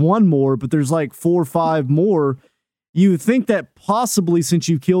just one more, but there's 4 or 5 more, you think that possibly since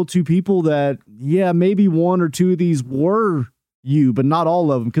you've killed 2 people that, maybe 1 or 2 of these were you, but not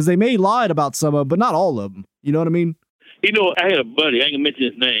all of them. Because they may lied about some of them, but not all of them. You know what I mean? I had a buddy, I ain't gonna mention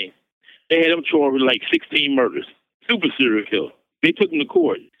his name. They had him charged with 16 murders. Super serial killer. They took him to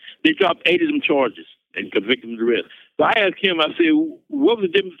court. They dropped 8 of them charges and convicted him of the rest. So I asked him, I said, what was the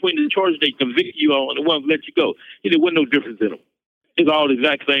difference between the charges they convicted you on and the ones that let you go? He said, there wasn't no difference in them. It's all the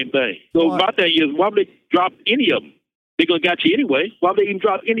exact same thing. So my thing is, why would they drop any of them? They're going to got you anyway. Why would they even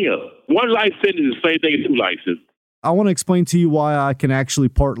drop any of them? 1 life sentence is the same thing as 2 life sentences. I want to explain to you why I can actually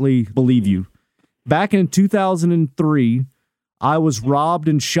partly believe you. Back in 2003, I was robbed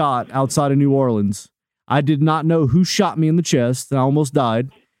and shot outside of New Orleans. I did not know who shot me in the chest, and I almost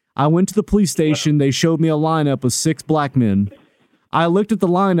died. I went to the police station. They showed me a lineup of 6 black men. I looked at the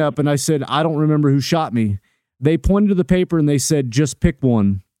lineup, and I said, I don't remember who shot me. They pointed to the paper, and they said, just pick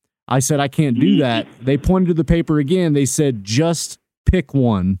one. I said, I can't do that. They pointed to the paper again. They said, just pick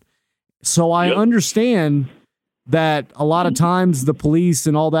one. So I understand that a lot of times the police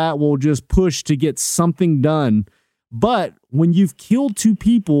and all that will just push to get something done. But when you've killed 2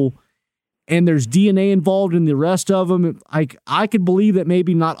 people and there's DNA involved in the rest of them, I could believe that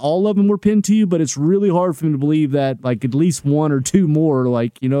maybe not all of them were pinned to you, but it's really hard for me to believe that at least 1 or 2 more,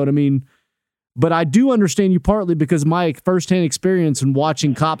 you know what I mean? But I do understand you partly because my firsthand experience in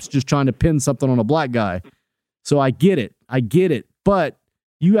watching cops just trying to pin something on a black guy. So I get it. But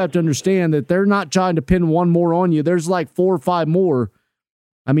you have to understand that they're not trying to pin 1 more on you. There's 4 or 5 more.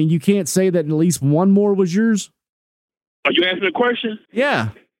 I mean, you can't say that at least 1 more was yours. Are you asking a question?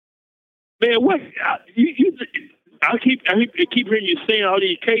 Yeah. Man, what? I keep hearing you saying all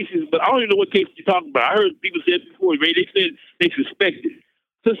these cases, but I don't even know what case you're talking about. I heard people say it before, Ray. They said they suspected.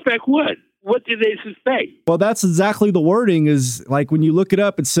 Suspect what? What did they suspect? Well, that's exactly the wording is when you look it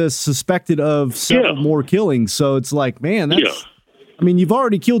up, it says suspected of several more killings. So it's man, that's, I mean, you've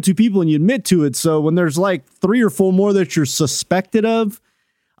already killed 2 people and you admit to it. So when there's 3 or 4 more that you're suspected of,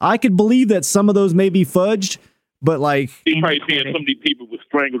 I could believe that some of those may be fudged, but They probably saying some of these people were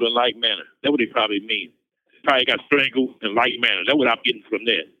strangled in like manner. That's what they probably mean. They probably got strangled in like manner. That's what I'm getting from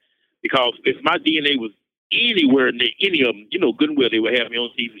that. Because if my DNA was anywhere near any of them, good and well they would have me on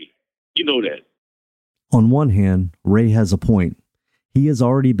TV. You know that. On one hand, Ray has a point. He has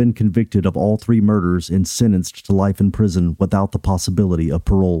already been convicted of all 3 murders and sentenced to life in prison without the possibility of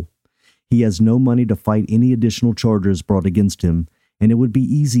parole. He has no money to fight any additional charges brought against him, and it would be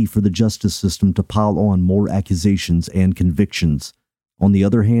easy for the justice system to pile on more accusations and convictions. On the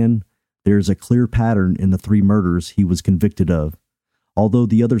other hand, there is a clear pattern in the 3 murders he was convicted of. Although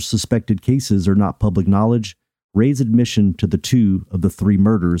the other suspected cases are not public knowledge, Ray's admission to the 2 of the 3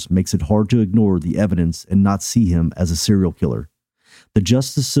 murders makes it hard to ignore the evidence and not see him as a serial killer. The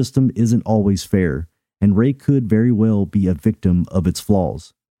justice system isn't always fair, and Ray could very well be a victim of its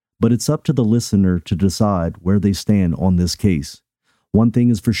flaws. But it's up to the listener to decide where they stand on this case. One thing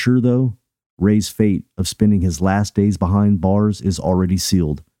is for sure, though, Ray's fate of spending his last days behind bars is already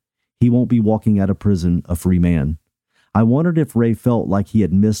sealed. He won't be walking out of prison a free man. I wondered if Ray felt like he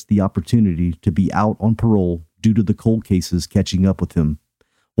had missed the opportunity to be out on parole due to the cold cases catching up with him,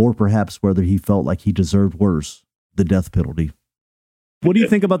 or perhaps whether he felt like he deserved worse, the death penalty. What do you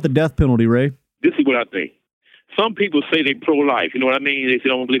think about the death penalty, Ray? This is what I think. Some people say they pro-life. You know what I mean? They say they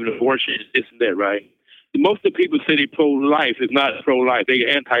don't believe in abortion, this and that, right? Most of the people say they pro-life is not pro-life. They're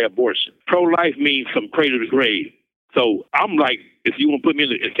anti-abortion. Pro-life means from cradle to grave. So I'm like, if you want to put me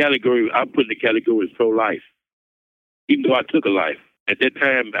in a category, I'm putting the category as pro-life, even though I took a life. At that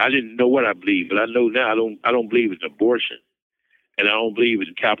time, I didn't know what I believed, but I know now I don't believe in abortion, and I don't believe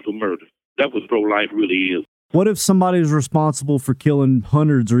in capital murder. That's what pro-life really is. What if somebody is responsible for killing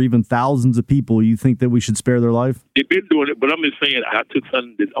hundreds or even thousands of people? You think that we should spare their life? They've been doing it, but I'm just saying I took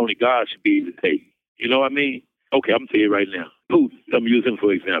something that only God should be able to take. You know what I mean? Okay, I'm going to tell you right now. Putin, I'm using him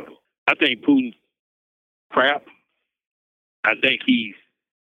for example. I think Putin's crap. I think he's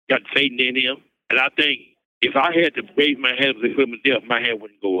got Satan in him. And I think if I had to raise my hand as a criminal death, my hand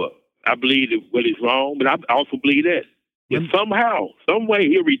wouldn't go up. I believe that what is wrong, but I also believe that. If somehow, some way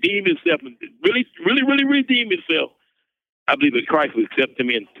he'll redeem himself and really, really, really redeem himself, I believe that Christ will accept him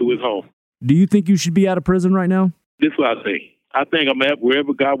into his home. Do you think you should be out of prison right now? This is what I think. I think I'm at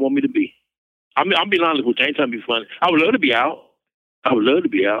wherever God wants me to be. I'm being honest with you. I ain't trying to be funny. I would love to be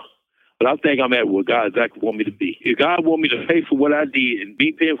out. But I think I'm at where God exactly wants me to be. If God wants me to pay for what I did and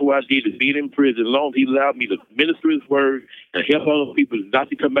be paying for what I did and being in prison, as long as he allowed me to minister his word and help other people not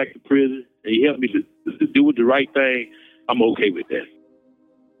to come back to prison, and he helped me to do the right thing, I'm okay with that.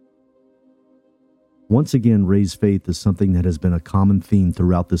 Once again, Ray's faith is something that has been a common theme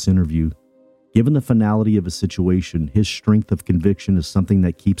throughout this interview. Given the finality of his situation, his strength of conviction is something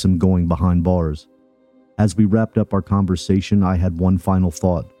that keeps him going behind bars. As we wrapped up our conversation, I had one final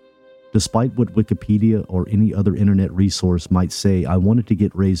thought. Despite what Wikipedia or any other internet resource might say, I wanted to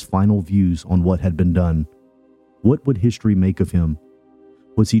get Ray's final views on what had been done. What would history make of him?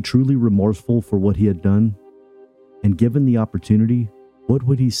 Was he truly remorseful for what he had done? And given the opportunity, what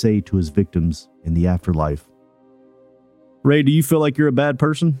would he say to his victims in the afterlife? Ray, do you feel like you're a bad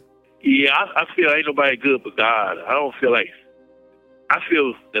person? Yeah, I feel ain't nobody good but God. I feel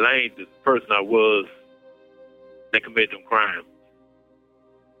that I ain't the person I was that committed them crimes.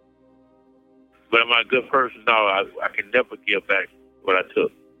 But am I a good person? No, I can never give back what I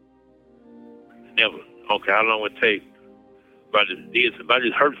took. Never. Okay, how long it take? If I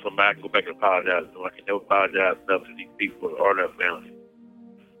just hurt somebody, I can go back and apologize. No, I can never apologize enough to these people or their families.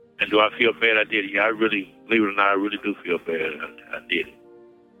 And do I feel bad? I did. Yeah, I really, believe it or not, I really do feel bad. I did it.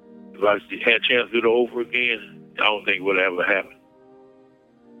 If I had a chance to do it over again, I don't think it would ever happen.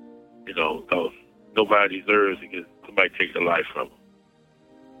 You know, because nobody deserves to get somebody take their life from them.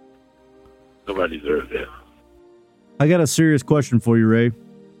 Nobody deserves that. I got a serious question for you, Ray.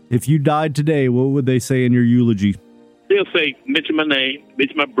 If you died today, what would they say in your eulogy? They'll say, mention my name,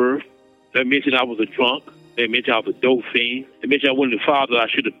 mention my birth. They'll mention I was a drunk. They mention I was a dope fiend. They mention I wasn't the father I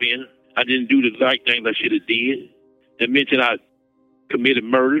should have been. I didn't do the right things I should have did. They mention I committed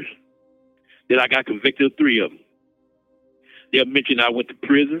murders. That I got convicted of 3 of them. They'll mention I went to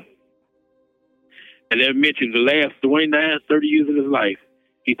prison. And they'll mention the last 29, 30 years of his life,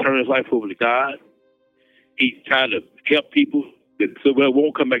 he turned his life over to God. He tried to help people so they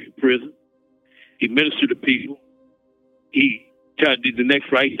won't come back to prison. He ministered to people. He tried to do the next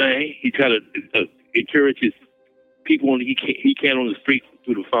right thing. He tried to encourage his people he can on the street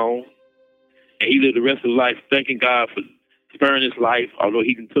through the phone. And he lived the rest of his life thanking God for sparing his life, although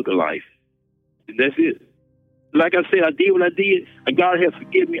he took a life. And that's it. Like I said, I did what I did, and God has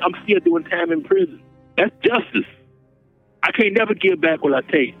forgiven me. I'm still doing time in prison. That's justice. I can't never give back what I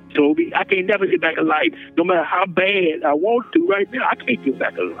take, Toby. I can't never give back a life, no matter how bad I want to right now. I can't give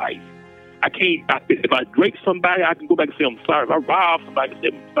back a life. I can't. If I break somebody, I can go back and say I'm sorry. If I rob somebody, I can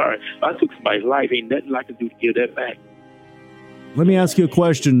say I'm sorry. If I took somebody's life, ain't nothing I can do to give that back. Let me ask you a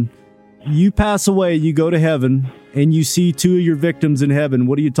question. You pass away, you go to heaven, and you see 2 of your victims in heaven.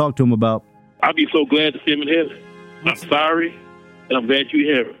 What do you talk to them about? I'll be so glad to see him in heaven. I'm sorry, and I'm glad you're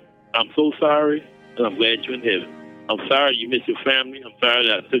in heaven. I'm so sorry, and I'm glad you're in heaven. I'm sorry you missed your family. I'm sorry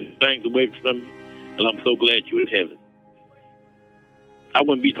that I took things away from you, and I'm so glad you're in heaven. I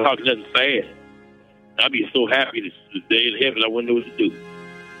wouldn't be talking nothing sad. I'd be so happy to stay in heaven, I wouldn't know what to do.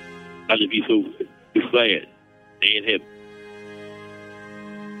 I'd just be so glad. They in heaven.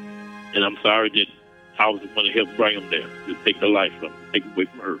 And I'm sorry that I was going to help bring them there, to take their life from them, take them away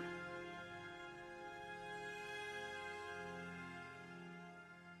from earth.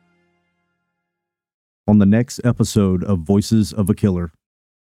 On the next episode of Voices of a Killer.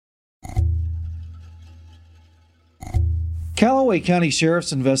 Callaway County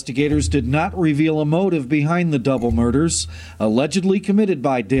Sheriff's investigators did not reveal a motive behind the double murders, allegedly committed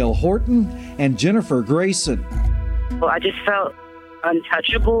by Dale Horton and Jennifer Grayson. Well, I just felt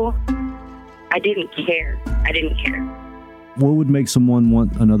untouchable. I didn't care. What would make someone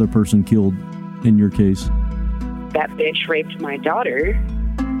want another person killed in your case? That bitch raped my daughter.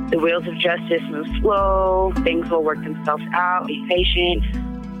 The wheels of justice move slow. Things will work themselves out. Be patient.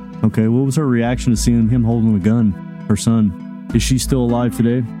 Okay, what was her reaction to seeing him holding a gun? Her son. Is she still alive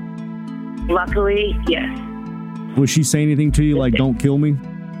today? Luckily, yes. Was she say anything to you like, don't kill me?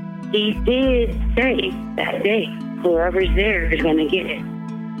 He did say that day, whoever's there is going to get it.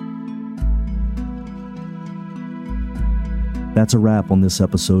 That's a wrap on this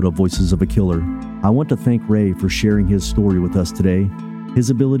episode of Voices of a Killer. I want to thank Ray for sharing his story with us today. His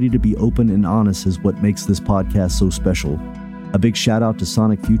ability to be open and honest is what makes this podcast so special. A big shout out to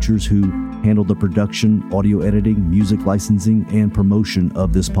Sonic Futures, who handled the production, audio editing, music licensing, and promotion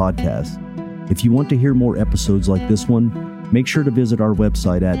of this podcast. If you want to hear more episodes like this one, make sure to visit our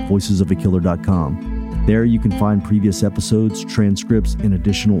website at voicesofakiller.com. There you can find previous episodes, transcripts, and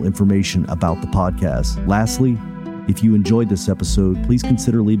additional information about the podcast. Lastly, if you enjoyed this episode, please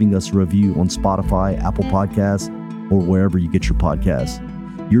consider leaving us a review on Spotify, Apple Podcasts, or wherever you get your podcasts.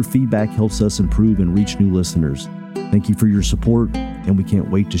 Your feedback helps us improve and reach new listeners. Thank you for your support, and we can't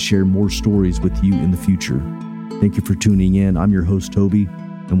wait to share more stories with you in the future. Thank you for tuning in. I'm your host, Toby,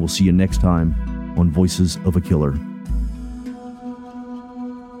 and we'll see you next time on Voices of a Killer.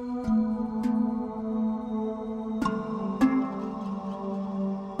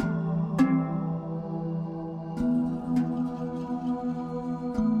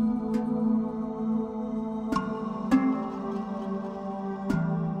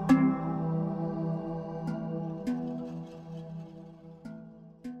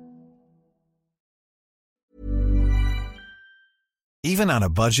 Even on a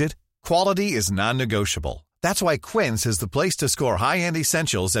budget, quality is non-negotiable. That's why Quince is the place to score high-end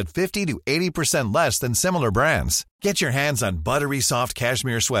essentials at 50 to 80% less than similar brands. Get your hands on buttery soft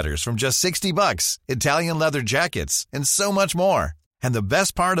cashmere sweaters from just $60, Italian leather jackets, and so much more. And the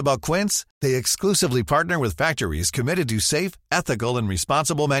best part about Quince, they exclusively partner with factories committed to safe, ethical, and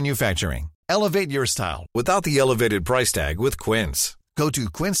responsible manufacturing. Elevate your style without the elevated price tag with Quince. Go to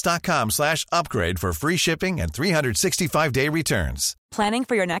quince.com/upgrade for free shipping and 365-day returns. Planning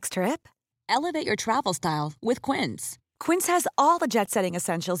for your next trip? Elevate your travel style with Quince. Quince has all the jet-setting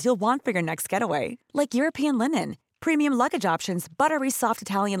essentials you'll want for your next getaway, like European linen, premium luggage options, buttery soft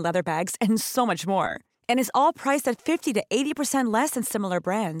Italian leather bags, and so much more. And is all priced at 50 to 80% less than similar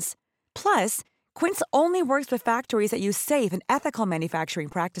brands. Plus, Quince only works with factories that use safe and ethical manufacturing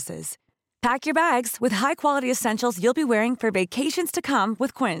practices. Pack your bags with high-quality essentials you'll be wearing for vacations to come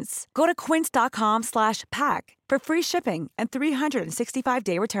with Quince. Go to quince.com/pack for free shipping and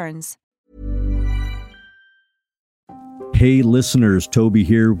 365-day returns. Hey listeners, Toby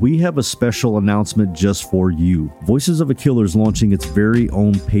here. We have a special announcement just for you. Voices of a Killer is launching its very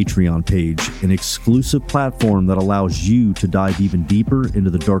own Patreon page, an exclusive platform that allows you to dive even deeper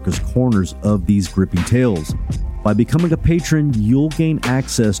into the darkest corners of these gripping tales. By becoming a patron, you'll gain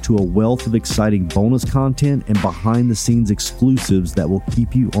access to a wealth of exciting bonus content and behind-the-scenes exclusives that will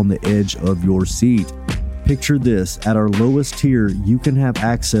keep you on the edge of your seat. Picture this: at our lowest tier, you can have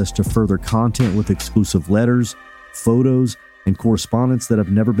access to further content with exclusive letters, photos, and correspondence that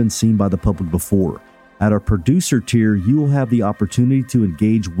have never been seen by the public before. At our producer tier, you will have the opportunity to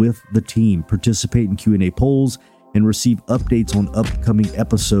engage with the team, participate in Q&A polls, and receive updates on upcoming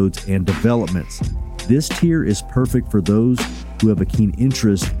episodes and developments. This tier is perfect for those who have a keen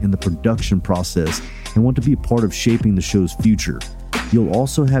interest in the production process and want to be a part of shaping the show's future. You'll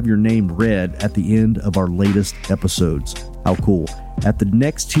also have your name read at the end of our latest episodes. How cool. At the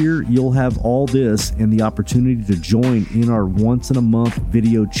next tier, you'll have all this and the opportunity to join in our once-in-a-month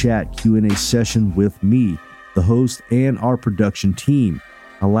video chat Q&A session with me, the host, and our production team,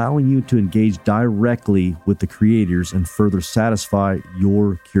 allowing you to engage directly with the creators and further satisfy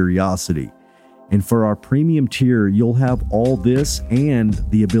your curiosity. And for our premium tier, you'll have all this and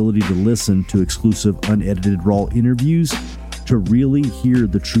the ability to listen to exclusive unedited raw interviews to really hear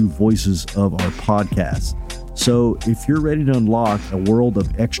the true voices of our podcast. So if you're ready to unlock a world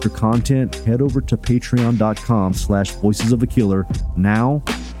of extra content, head over to patreon.com/voicesofakiller now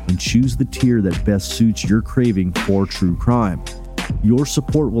and choose the tier that best suits your craving for true crime. Your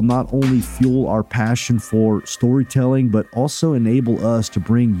support will not only fuel our passion for storytelling, but also enable us to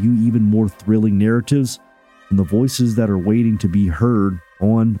bring you even more thrilling narratives from the voices that are waiting to be heard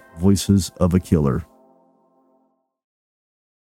on Voices of a Killer.